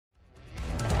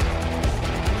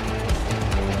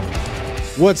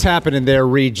What's happening there,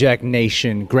 Reject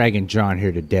Nation? Greg and John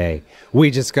here today.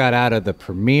 We just got out of the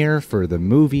premiere for the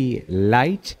movie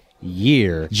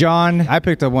LIGHTYEAR. John, I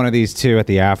picked up one of these too at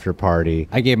the after party.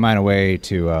 I gave mine away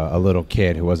to a little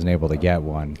kid who wasn't able to get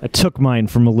one. I took mine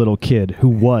from a little kid who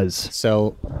was.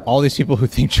 So all these people who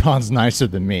think John's nicer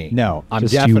than me, no, I'm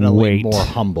Just definitely more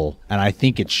humble, and I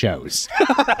think it shows.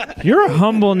 Your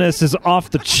humbleness is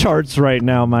off the charts right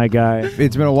now, my guy.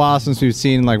 It's been a while since we've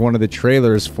seen like one of the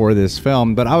trailers for this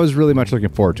film, but I was really much looking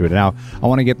forward to it. Now, I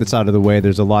want to get this out of the way.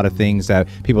 There's a lot of things that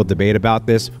people debate about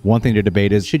this. One thing to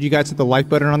debate is, should you guys hit the like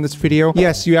button on this video?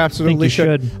 Yes, you absolutely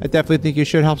should. I definitely think you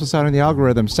should. Helps us out in the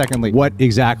algorithm. Secondly, what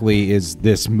exactly is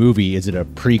this movie? Is it a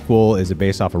prequel? Is it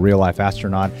based off a real-life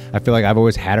astronaut? I feel like I've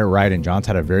always had it right, and John's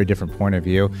had a very different point of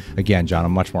view. Again, John,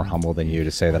 I'm much more humble than you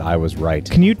to say that I was right.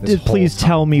 Can you please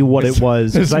tell me what it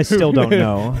was? Because I still don't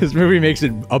know. This movie makes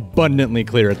it abundantly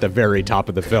clear at the very top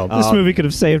of the film. This movie could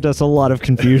have saved us a lot of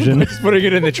confusion. Just putting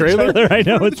it in the trailer? I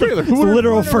know. It's the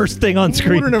literal first thing on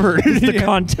screen. It's the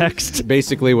context.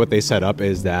 Basically, what they set up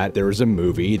is that there was a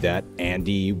movie that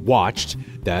Andy watched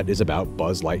that is about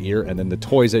Buzz Lightyear, and then the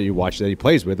toys that you watch that he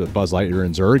plays with Buzz Lightyear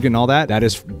and Zurg and all that, that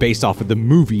is based off of the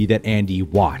movie that Andy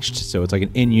watched. So it's like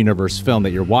an in-universe film that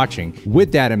you're watching.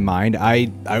 With that in mind, I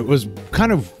was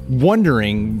kind of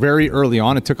wondering very early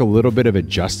on, it took a little bit of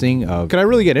adjusting of, could I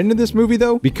really get into this movie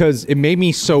though? Because it made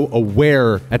me so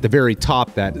aware at the very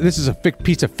top that this is a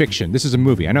piece of fiction. This is a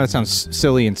movie. I know it sounds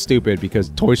silly and stupid because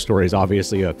Toy Story is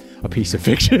obviously a piece of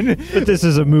fiction. But this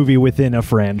is a movie within a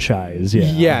franchise,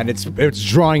 yeah. Yeah, and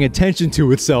it's drawing attention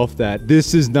to itself that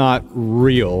this is not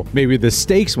real. Maybe the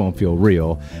stakes won't feel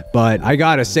real, but I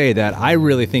gotta say that I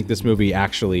really think this movie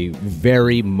actually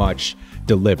very much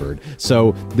delivered.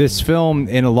 So this film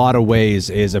in a lot of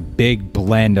ways is a big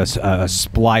blend, a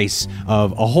splice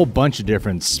of a whole bunch of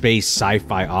different space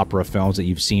sci-fi opera films that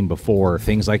you've seen before.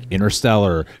 Things like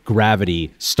Interstellar,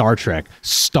 Gravity, Star Trek,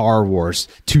 Star Wars,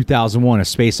 2001, A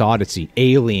Space Odyssey,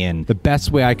 Alien. The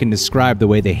best way I can describe the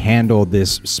way they handled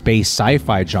this space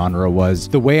sci-fi genre was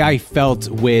the way I felt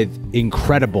with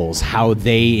Incredibles, how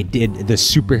they did the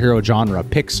superhero genre,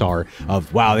 Pixar,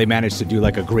 of wow, they managed to do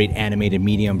like a great animated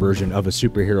medium version of a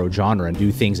superhero genre and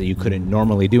do things that you couldn't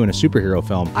normally do in a superhero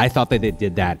film. I thought that they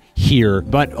did that here,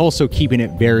 but also keeping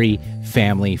it very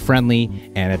family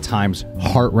friendly and at times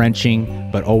heart-wrenching,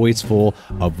 but always full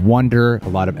of wonder, a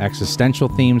lot of existential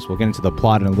themes. We'll get into the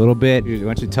plot in a little bit. Why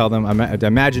don't you tell them, I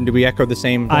imagine, do we echo the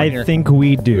same I here? think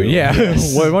we do. Yeah.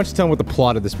 Yes. Well, why don't you tell them what the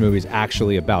plot of this movie is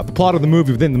actually about? The plot of the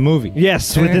movie within the movie.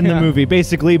 Yes, within the movie.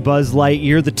 Basically, Buzz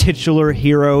Lightyear, the titular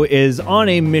hero, is on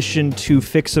a mission to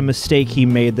fix a mistake he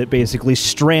made that basically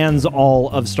strands all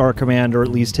of Star Command, or at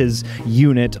least his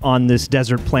unit, on this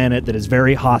desert planet that is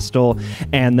very hostile.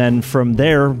 And then from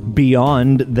there,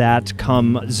 beyond that,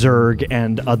 come Zurg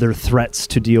and other threats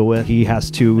to deal with. He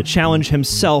has to challenge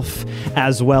himself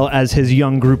as well as his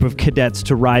young group of cadets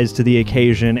to rise to the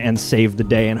occasion and save the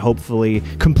day and hopefully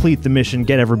complete the mission,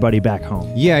 get everybody back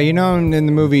home. Yeah, you know, in the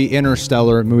movie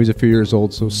Interstellar, the movie's a few years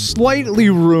old, so slightly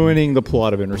ruining the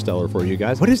plot of Interstellar for you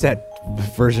guys. What is that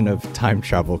version of time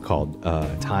travel called?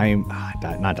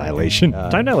 Not dilation.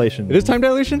 Time dilation. It is time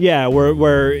dilation? Yeah,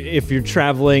 where if you're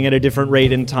traveling at a different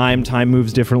rate in time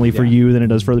moves differently for you than it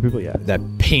does for other people. Yeah. That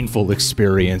painful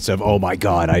experience of, oh my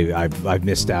God, I've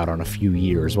missed out on a few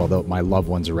years while my loved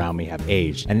ones around me have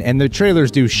aged. And the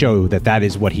trailers do show that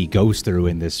is what he goes through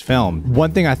in this film.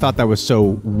 One thing I thought that was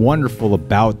so wonderful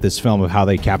about this film of how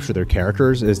they capture their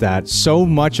characters is that so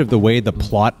much of the way the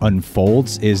plot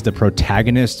unfolds is the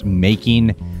protagonist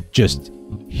making just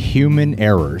human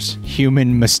errors,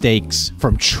 human mistakes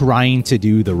from trying to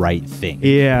do the right thing.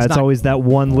 Yeah, it's always that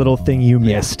one little thing you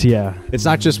missed, yeah. It's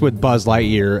not just with Buzz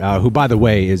Lightyear, who, by the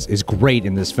way, is great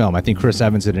in this film. I think Chris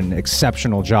Evans did an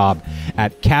exceptional job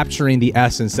at capturing the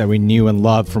essence that we knew and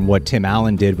loved from what Tim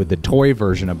Allen did with the toy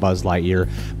version of Buzz Lightyear,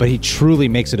 but he truly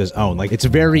makes it his own. Like, it's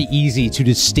very easy to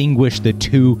distinguish the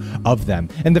two of them.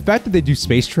 And the fact that they do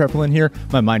space travel in here,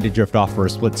 my mind did drift off for a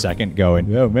split second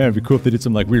going, oh man, it'd be cool if they did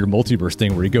some like weird multiverse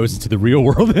thing where he goes into the real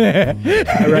world.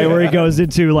 Right, where he goes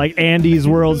into like Andy's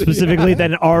world specifically,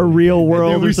 then our real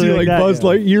world. And then we see like Buzz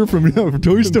Lightyear from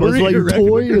Toy Story. Buzz Lightyear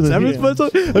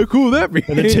toy. How cool would that be?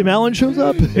 And then Tim Allen shows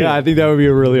up. Yeah, I think that would be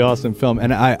a really awesome film.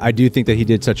 And I do think that he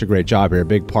did such a great job here. A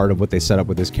big part of what they set up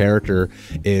with his character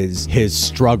is his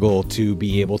struggle to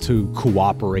be able to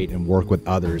cooperate and work with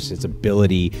others, his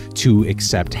ability to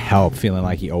accept help, feeling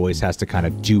like he always has to kind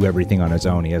of do everything on his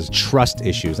own. He has trust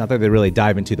issues. Not that they really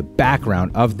dive into the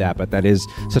background of that, but that is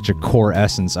such a core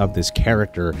essence of this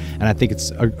character. And I think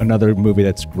it's another movie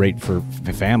that's great for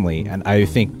family. And I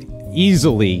think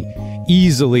easily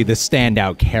easily the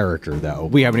standout character, though.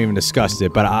 We haven't even discussed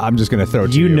it, but I'm just going to throw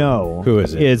it to you. You know. Who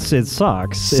is it? It's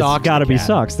Socks. Socks It's gotta the be cat.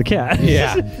 Socks the cat.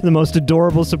 Yeah. The most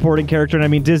adorable supporting character. And I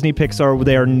mean, Disney, Pixar,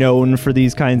 they are known for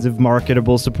these kinds of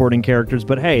marketable supporting characters,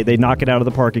 but hey, they knock it out of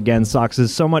the park again. Socks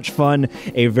is so much fun,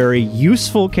 a very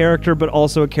useful character, but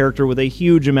also a character with a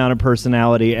huge amount of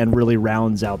personality and really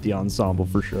rounds out the ensemble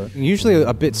for sure. Usually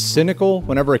a bit cynical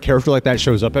whenever a character like that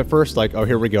shows up at first, like, oh,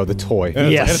 here we go, the toy.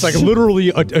 And Yes. it's like literally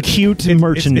a Cute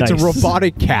merchandise. It's a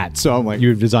robotic cat. So I'm like,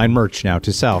 you've designed merch now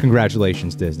to sell.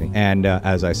 Congratulations, Disney. And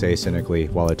as I say cynically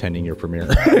while attending your premiere.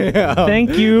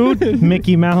 Thank you,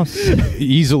 Mickey Mouse.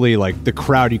 Easily, like, the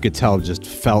crowd, you could tell, just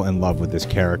fell in love with this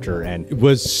character, and it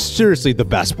was seriously the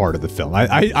best part of the film.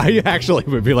 I actually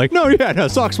would be like, no,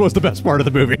 Socks was the best part of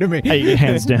the movie to me.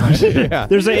 Hands down. Yeah.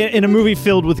 There's in a movie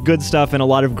filled with good stuff and a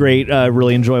lot of great,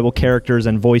 really enjoyable characters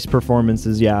and voice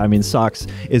performances. Yeah, I mean, Socks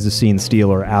is a scene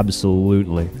stealer,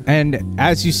 absolutely. And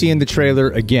as you see in the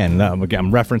trailer, again, I'm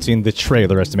referencing the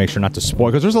trailer as to make sure not to spoil,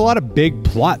 because there's a lot of big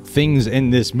plot things in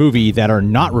this movie that are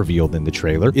not revealed in the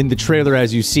trailer. In the trailer,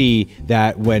 as you see,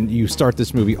 that when you start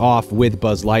this movie off with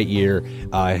Buzz Lightyear,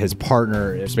 his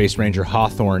partner, Space Ranger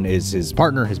Hawthorne, is his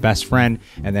partner, his best friend,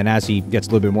 and then as he gets a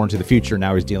little bit more into the future,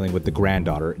 now he's dealing with the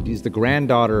granddaughter. Is the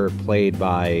granddaughter played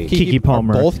by Keke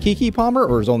Palmer. Both Keke Palmer,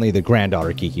 or is only the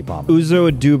granddaughter Keke Palmer?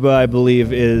 Uzo Aduba, I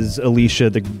believe, is Alicia,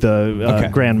 the Okay.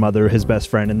 grandmother, his best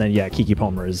friend, and then Keke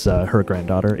Palmer is her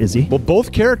granddaughter, Izzy. Well,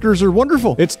 both characters are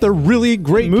wonderful. They're really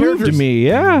great Moved characters. me,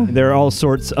 yeah. There are all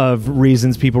sorts of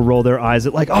reasons people roll their eyes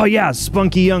at, like, oh yeah,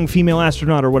 spunky young female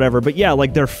astronaut or whatever. But yeah,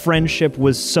 like, their friendship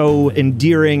was so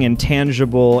endearing and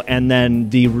tangible, and then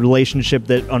the relationship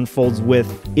that unfolds with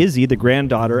Izzy, the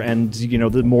granddaughter, and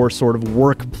the more sort of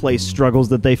workplace struggles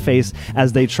that they face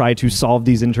as they try to solve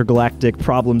these intergalactic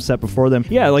problems set before them.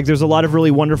 Yeah, like, there's a lot of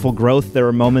really wonderful growth. There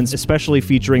are moments, especially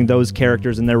featuring those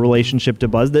characters and their relationship to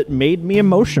Buzz, that made me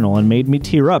emotional and made me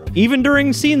tear up, even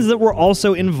during scenes that were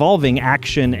also involving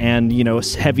action and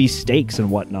heavy stakes and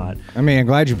whatnot. I mean, I'm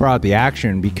glad you brought up the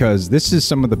action, because this is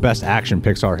some of the best action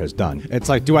Pixar has done. It's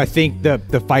like, do I think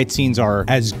the fight scenes are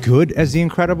as good as The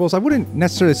Incredibles? I wouldn't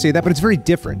necessarily say that, but it's very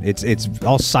different. It's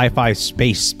all sci-fi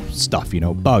space stuff,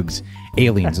 bugs,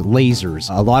 aliens,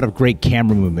 lasers, a lot of great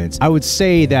camera movements. I would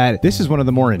say that this is one of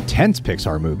the more intense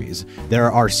Pixar movies. There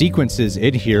are sequences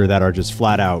in here that are just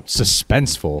flat out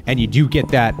suspenseful, and you do get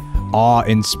that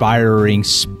awe-inspiring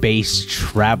space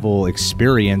travel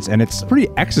experience, and it's a pretty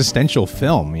existential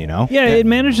film, Yeah, it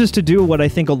manages to do what I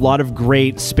think a lot of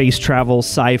great space travel,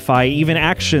 sci-fi, even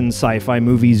action sci-fi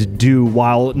movies do,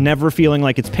 while never feeling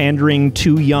like it's pandering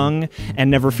too young and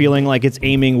never feeling like it's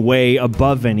aiming way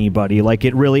above anybody. Like,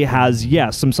 it really has,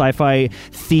 some sci-fi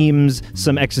themes,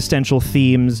 some existential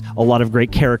themes, a lot of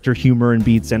great character humor and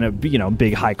beats, and a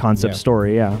big high concept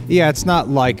story. Yeah, it's not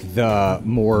like the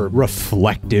more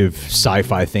reflective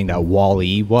sci-fi thing that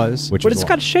Wall-E was, but it's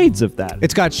got shades of that.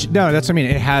 It's got no. That's what I mean.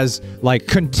 It has like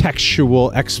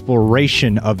contextual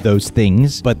exploration of those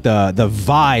things, but the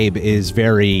vibe is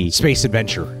very space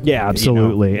adventure. Yeah,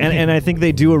 absolutely. And I think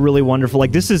they do a really wonderful,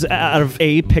 like, this is out of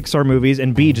A, Pixar movies,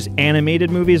 and B, just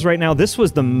animated movies right now. This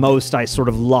was the most I sort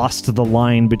of lost the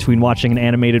line between watching an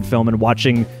animated film and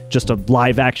watching just a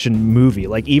live action movie.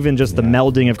 Like, even just the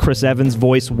melding of Chris Evans'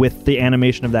 voice with the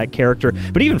animation of that character.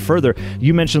 But even further,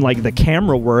 you mentioned like the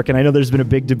camera work, and I know there's been a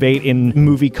big debate in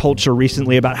movie culture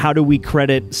recently about how do we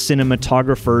credit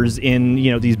cinematographers in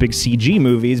these big CG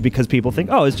movies, because people think,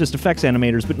 oh, it's just effects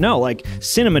animators. But no, like,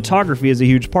 cinematography is a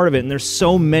huge part of it, and there's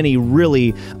so many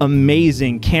really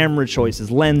amazing camera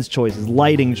choices, lens choices,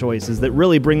 lighting choices that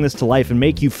really bring this to life and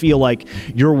make you feel like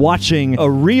you're watching a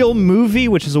real movie,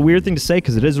 which is a weird thing to say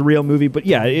because it is a real movie, but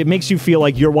yeah, it makes you feel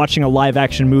like you're watching a live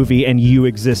action movie and you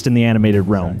exist in the animated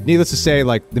realm. Needless to say,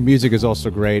 like, the music is also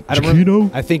great.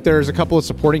 I think there's a couple of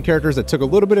supporting characters that took a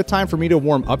little bit of time for me to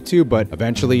warm up to, but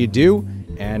eventually you do.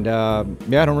 And I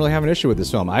don't really have an issue with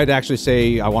this film. I'd actually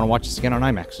say I want to watch this again on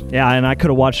IMAX. Yeah, and I could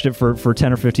have watched it for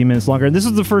 10 or 15 minutes longer. And this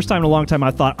is the first time in a long time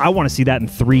I thought, I want to see that in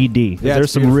 3D. Yeah,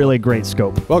 there's some really great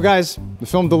scope. Well, guys, the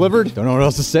film delivered. Don't know what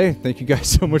else to say. Thank you guys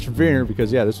so much for being here,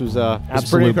 because, this was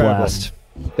pretty incredible. Blast.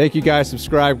 Thank you guys.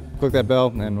 Subscribe, click that bell,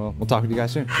 and we'll talk with you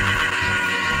guys soon.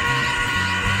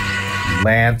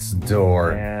 Lance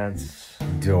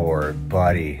Door,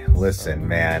 buddy. Listen,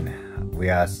 man, we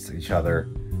asked each other,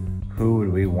 who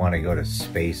would we want to go to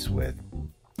space with?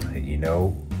 And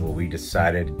what we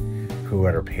decided, who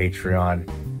at our Patreon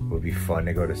would be fun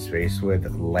to go to space with?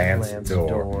 Lance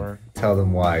Door. Tell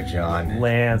them why, John.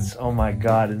 Lance, oh my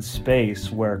God, in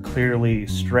space, where clearly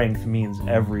strength means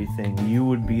everything, you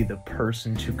would be the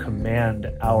person to command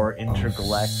our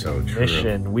intergalactic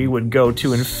mission. We would go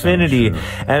to infinity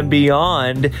and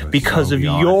beyond because of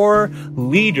your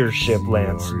leadership,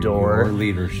 Lance Dorr. Your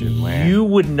leadership, Lance. You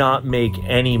would not make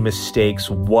any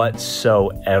mistakes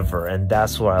whatsoever, and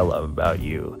that's what I love about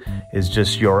you, is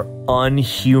just your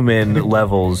unhuman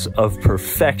levels of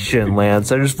perfection,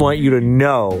 Lance. I just want you to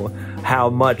know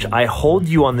how much I hold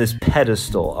you on this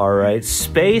pedestal, all right?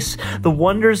 Space, the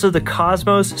wonders of the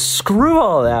cosmos, screw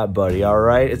all that, buddy, all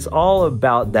right? It's all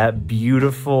about that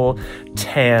beautiful,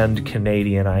 tanned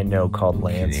Canadian I know called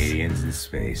Lance. Canadians in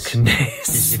space.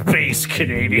 Space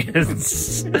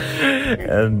Canadians.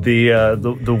 And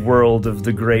the world of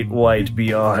the great white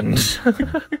beyond.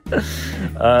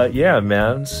 Yeah,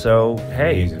 man, so,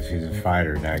 hey. He's a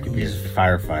fighter now. He could be a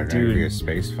firefighter. Dude, he could be a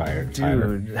space fighter.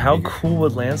 Dude, how cool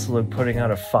would Lance look putting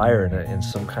out a fire in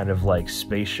some kind of like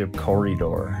spaceship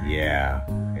corridor? Yeah,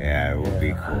 it would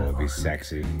be cool. It'd be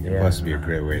sexy. It must be a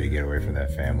great way to get away from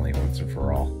that family once and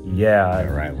for all. Yeah. All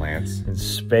right, Lance. In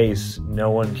space,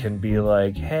 no one can be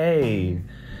like, hey,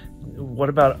 what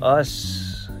about us?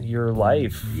 Your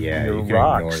life, yeah, your you can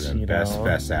rocks, ignore them.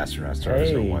 Best astronauts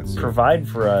are once. Provide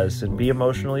for us and be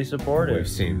emotionally supportive. We've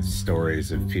seen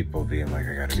stories of people being like,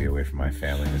 I gotta be away from my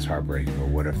family. It's heartbreaking. But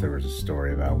what if there was a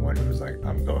story about one who was like,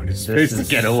 I'm going to space to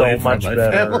get away from my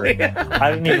family?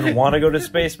 I didn't even want to go to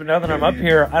space, but now that I'm up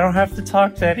here, I don't have to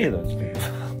talk to any of those people.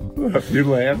 Love you,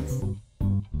 Lance.